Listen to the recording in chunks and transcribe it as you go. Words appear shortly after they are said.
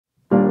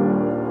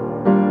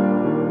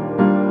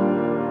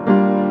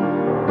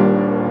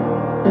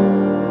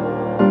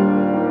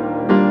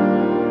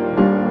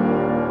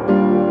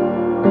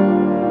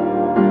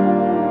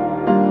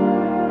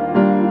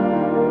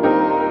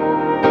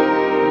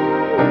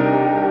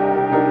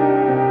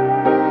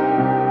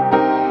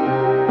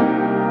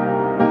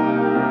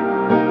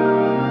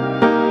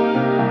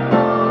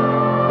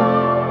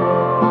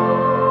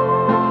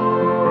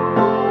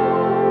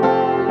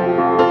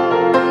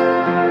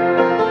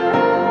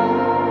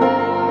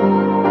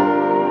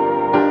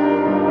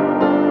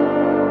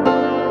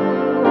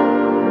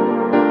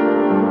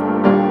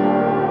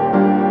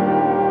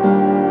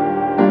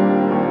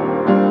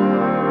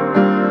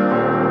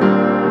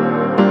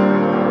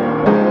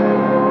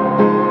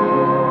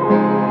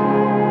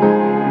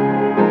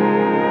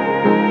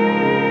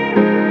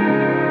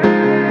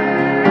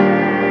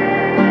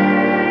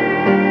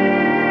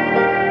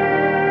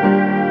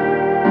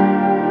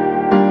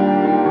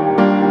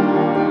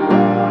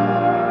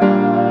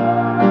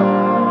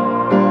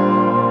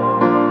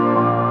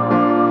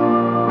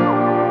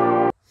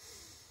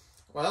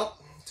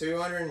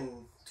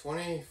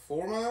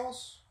24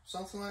 miles,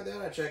 something like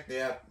that. I checked the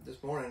app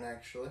this morning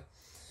actually.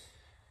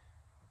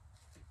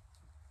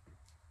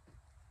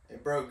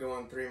 It broke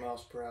going 3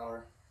 miles per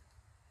hour.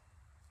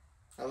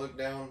 I looked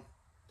down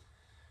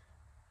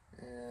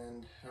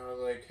and I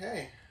was like,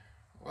 hey,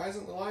 why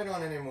isn't the light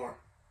on anymore?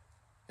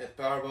 Hit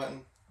the power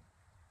button.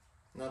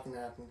 Nothing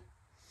happened.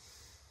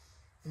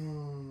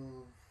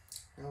 Oh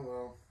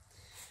well.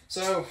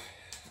 So,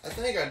 I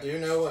think I do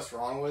know what's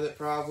wrong with it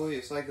probably.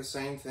 It's like the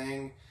same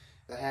thing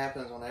that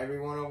happens on every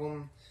one of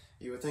them.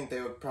 You would think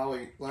they would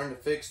probably learn to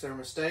fix their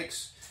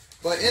mistakes.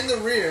 But in the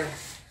rear,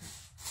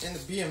 in the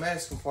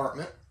BMS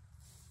compartment,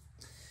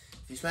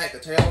 if you smack the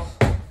tail,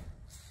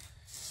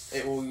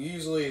 it will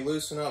usually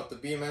loosen up the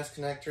BMS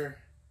connector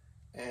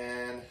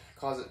and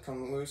cause it to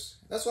come loose.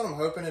 That's what I'm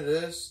hoping it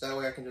is. That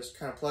way I can just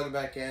kind of plug it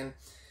back in.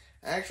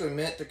 I actually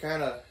meant to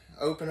kind of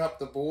open up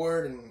the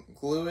board and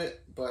glue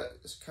it, but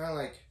it's kind of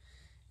like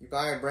you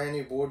buy a brand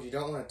new board, you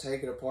don't want to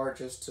take it apart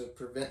just to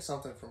prevent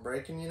something from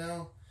breaking, you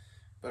know?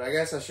 But I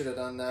guess I should have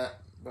done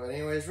that. But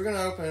anyways, we're going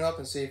to open it up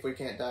and see if we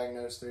can't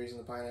diagnose the reason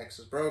the Pint X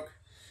is broke.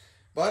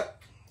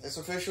 But it's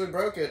officially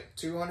broke at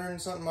 200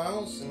 and something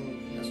miles,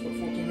 and that's what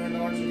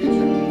 $1,400 will get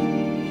you.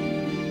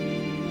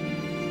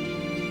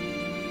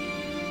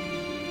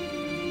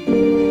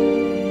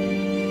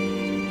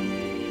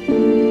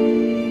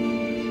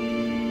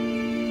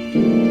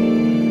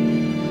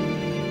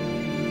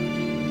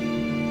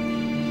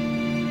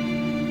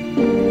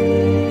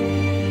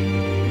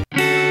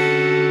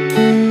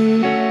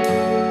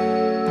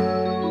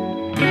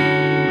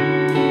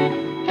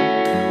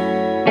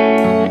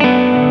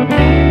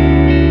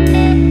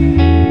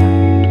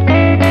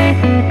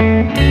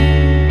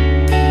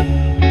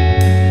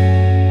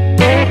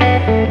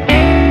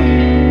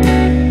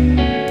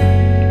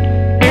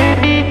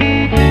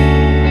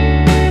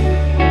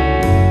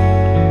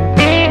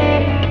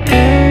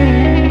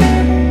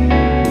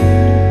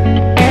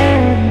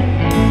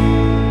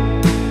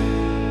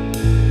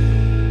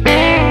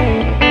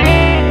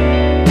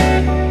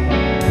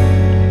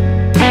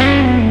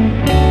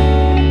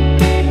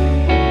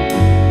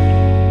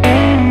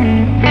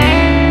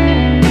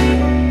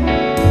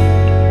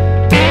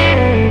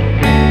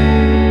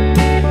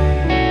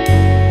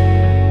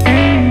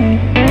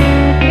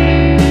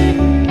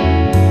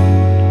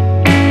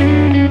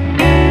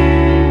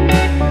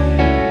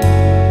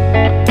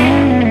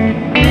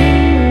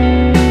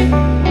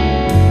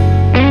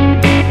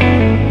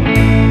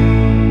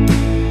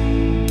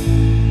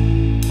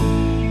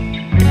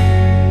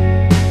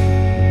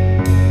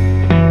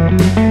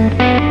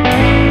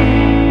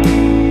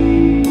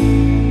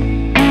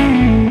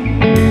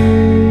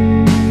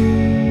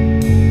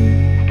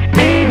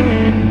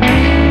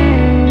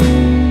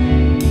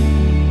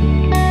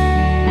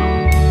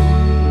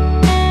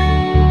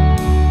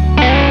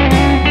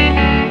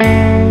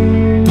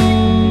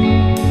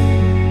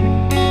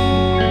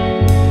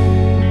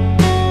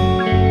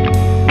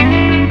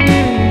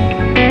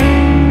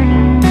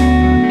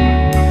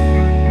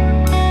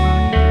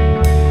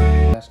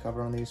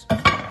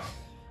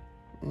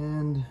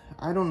 And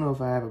I don't know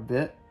if I have a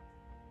bit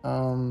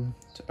to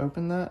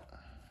open that.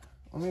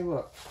 Let me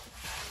look.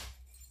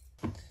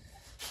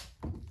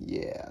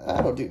 Yeah,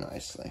 that'll do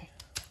nicely.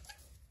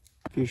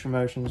 Future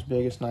Motion's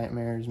biggest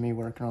nightmare is me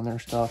working on their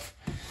stuff.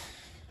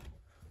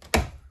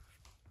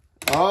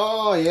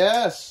 Oh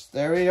yes,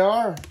 there we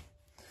are,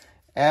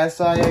 as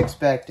I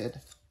expected.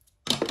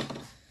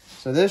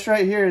 So this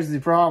right here is the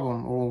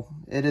problem. Well,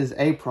 it is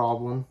a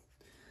problem.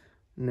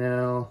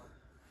 Now,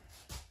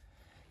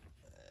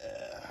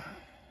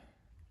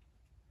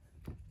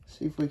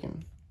 see if we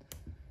can,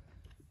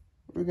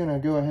 we're gonna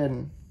go ahead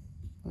and,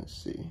 let's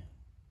see.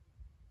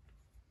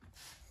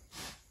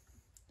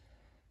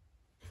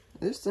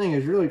 This thing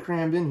is really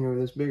crammed in here with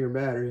this bigger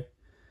battery.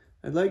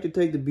 I'd like to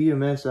take the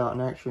BMS out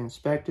and actually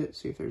inspect it,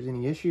 see if there's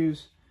any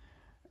issues.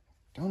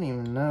 Don't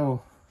even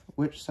know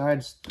which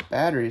side's the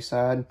battery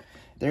side.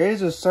 There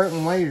is a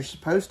certain way you're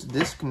supposed to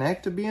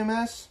disconnect a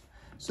BMS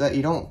so that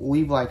you don't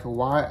leave like a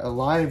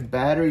live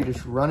battery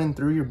just running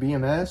through your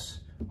BMS.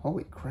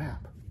 Holy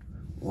crap.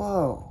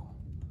 Whoa.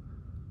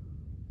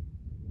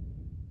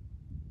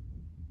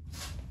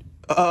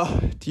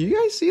 Do you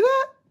guys see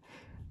that?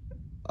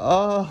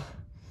 All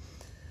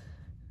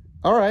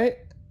right.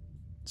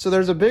 So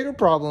there's a bigger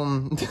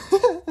problem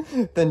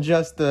than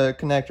just the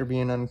connector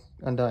being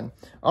undone.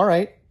 All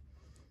right.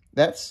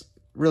 That's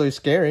really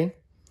scary.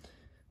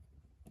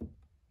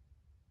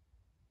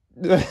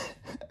 I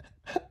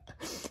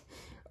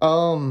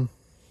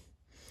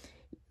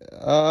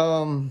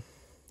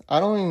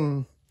don't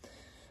even,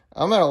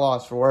 I'm at a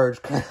loss for words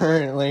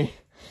currently.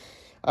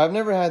 I've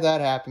never had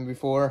that happen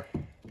before.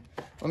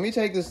 Let me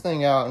take this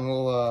thing out and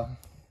we'll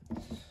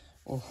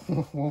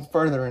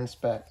further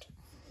inspect.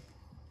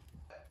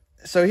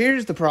 So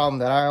here's the problem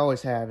that I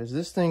always have is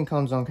this thing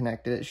comes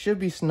unconnected. It should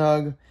be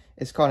snug.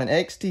 It's called an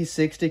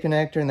XT60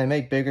 connector, and they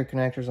make bigger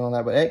connectors on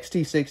that, but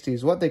XT60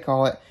 is what they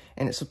call it,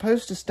 and it's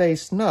supposed to stay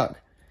snug,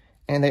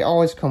 and they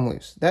always come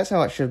loose. That's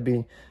how it should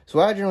be. So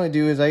what I generally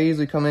do is I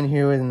usually come in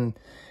here and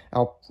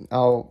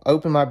I'll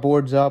open my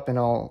boards up and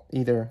I'll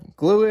either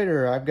glue it,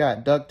 or I've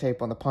got duct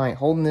tape on the Pint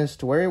holding this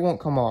to where it won't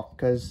come off,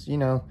 because, you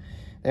know,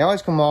 they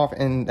always come off,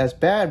 and that's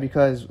bad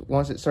because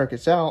once it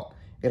circuits out,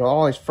 it'll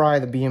always fry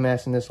the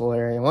BMS in this little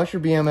area. And once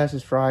your BMS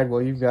is fried,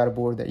 well, you've got a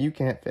board that you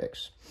can't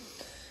fix.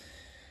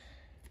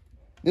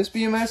 This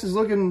BMS is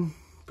looking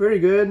pretty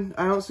good.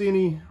 I don't see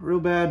any real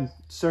bad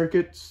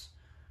circuits.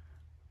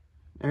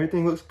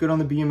 Everything looks good on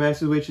the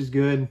BMS, which is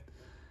good.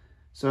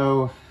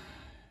 So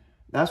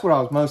that's what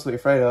I was mostly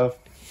afraid of.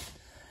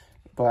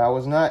 But I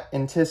was not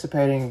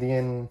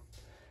anticipating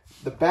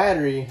the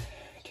battery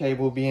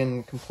cable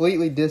being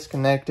completely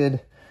disconnected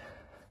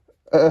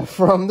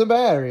from the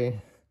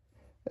battery.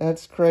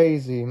 That's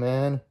crazy,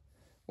 man.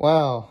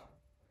 Wow.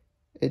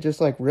 It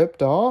just like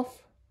ripped off?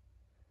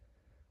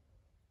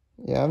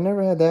 Yeah, I've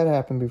never had that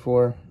happen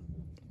before.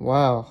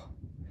 Wow.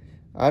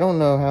 I don't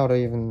know how to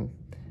even...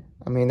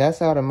 I mean,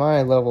 that's out of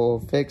my level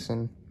of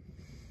fixing.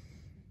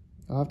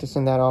 I'll have to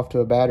send that off to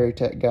a battery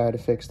tech guy to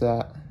fix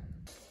that.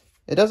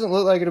 It doesn't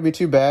look like it'll be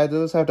too bad.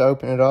 They'll just have to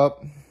open it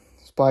up,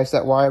 splice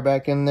that wire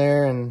back in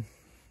there, and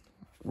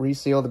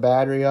reseal the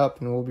battery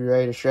up, and we'll be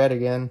ready to shred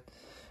again.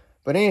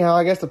 But anyhow,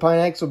 I guess the Pint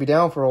X will be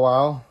down for a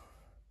while.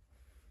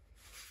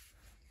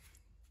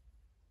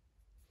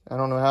 I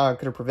don't know how I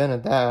could have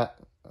prevented that,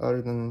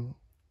 other than,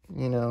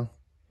 you know,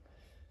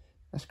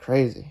 that's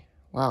crazy.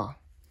 Wow.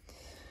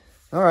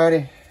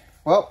 Alrighty.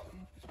 Well,